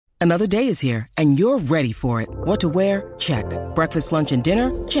Another day is here, and you're ready for it. What to wear? Check. Breakfast, lunch, and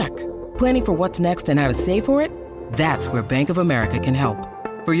dinner? Check. Planning for what's next and how to save for it? That's where Bank of America can help.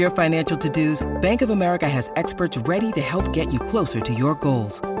 For your financial to-dos, Bank of America has experts ready to help get you closer to your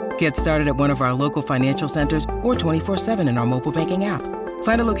goals. Get started at one of our local financial centers or 24/7 in our mobile banking app.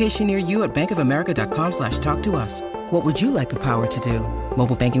 Find a location near you at bankofamerica.com/talktous. What would you like the power to do?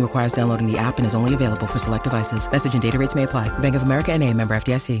 Mobile banking requires downloading the app and is only available for select devices. Message and data rates may apply. Bank of America NA, member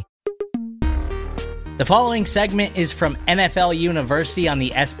FDIC. The following segment is from NFL University on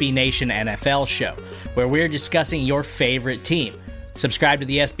the SB Nation NFL show, where we're discussing your favorite team. Subscribe to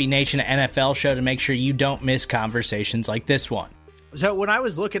the SB Nation NFL show to make sure you don't miss conversations like this one. So when I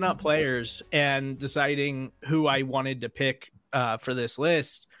was looking up players and deciding who I wanted to pick for this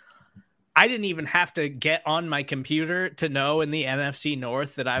list, I didn't even have to get on my computer to know in the NFC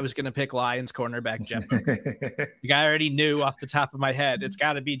North that I was going to pick Lions cornerback Jeff Okudah. I already knew off the top of my head, it's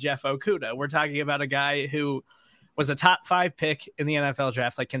got to be Jeff Okudah. We're talking about a guy who was a top 5 pick in the NFL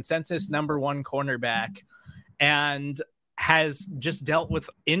draft, like consensus number 1 cornerback, and has just dealt with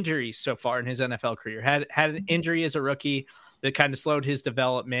injuries so far in his NFL career. Had an injury as a rookie that kind of slowed his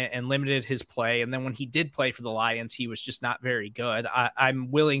development and limited his play. And then when he did play for the Lions, he was just not very good. I'm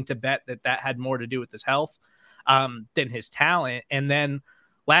willing to bet that had more to do with his health than his talent. And then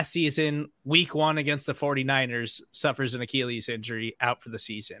last season, week 1 against the 49ers, suffers an Achilles injury, out for the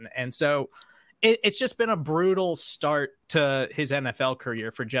season. And so it's just been a brutal start to his NFL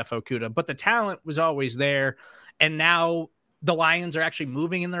career for Jeff Okudah, but the talent was always there. And now the Lions are actually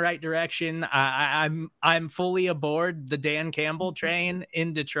moving in the right direction. I'm fully aboard the Dan Campbell train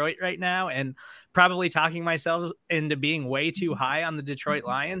in Detroit right now, and probably talking myself into being way too high on the Detroit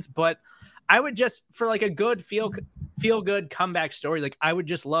Lions. But I would just, for like a good feel good comeback story, like I would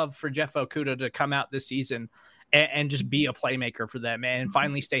just love for Jeff Okudah to come out this season and just be a playmaker for them and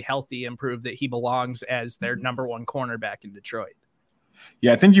finally stay healthy and prove that he belongs as their number 1 cornerback in Detroit.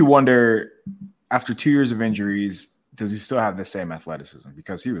 Yeah, I think you wonder, after 2 years of injuries, does he still have the same athleticism?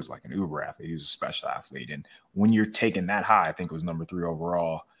 Because he was like an uber athlete. He was a special athlete. And when you're taken that high, I think it was number 3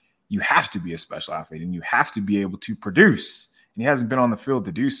 overall, you have to be a special athlete and you have to be able to produce. And he hasn't been on the field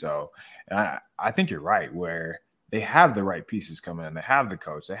to do so. And I think you're right, where they have the right pieces coming in. They have the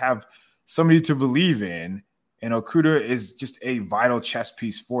coach. They have somebody to believe in. And Okudah is just a vital chess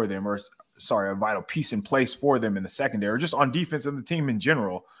piece for them, a vital piece in place for them in the secondary, or just on defense and the team in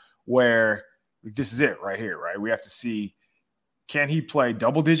general, where this is it right here, right? We have to see, can he play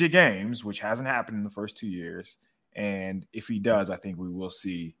double-digit games, which hasn't happened in the first 2 years? And if he does, I think we will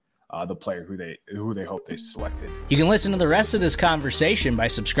see the player who they hope they selected. You can listen to the rest of this conversation by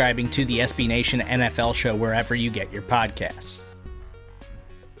subscribing to the SB Nation NFL show wherever you get your podcasts.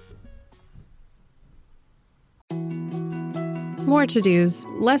 More to-dos,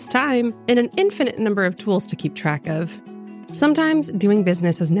 less time, and an infinite number of tools to keep track of. Sometimes doing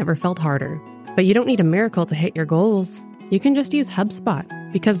business has never felt harder. But you don't need a miracle to hit your goals. You can just use HubSpot,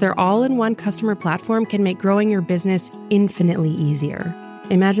 because their all-in-one customer platform can make growing your business infinitely easier.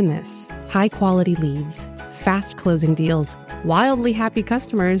 Imagine this: high-quality leads, fast closing deals, wildly happy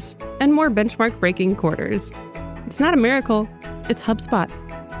customers, and more benchmark-breaking quarters. It's not a miracle, it's HubSpot.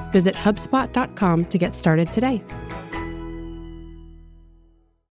 Visit HubSpot.com to get started today.